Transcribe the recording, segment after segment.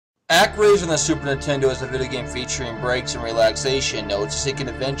Actraiser on the Super Nintendo is a video game featuring breaks and relaxation notes, seeking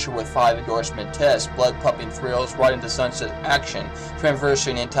adventure with 5 endorsement tests, blood-pumping thrills, right into sunset action,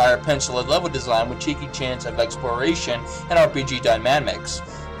 traversing the entire pencil-led level design with cheeky chance of exploration and RPG dynamics.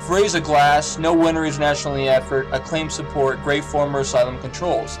 Phrase of glass, no winner is nationally effort, acclaimed support, great former asylum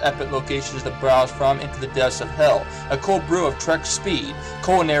controls, epic locations to browse from into the depths of hell, a cold brew of Trek speed,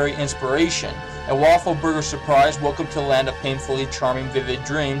 culinary inspiration, a waffle burger surprise, welcome to the land of painfully charming vivid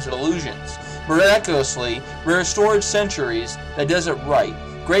dreams and illusions. Miraculously, rare storage centuries that does it right.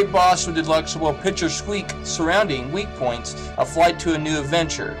 Great boss with deluxeable picture squeak surrounding weak points, a flight to a new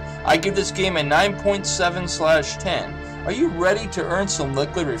adventure. I give this game a 9.7/10. Are you ready to earn some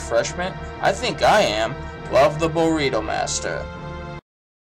liquid refreshment? I think I am. Love the Burrito Master.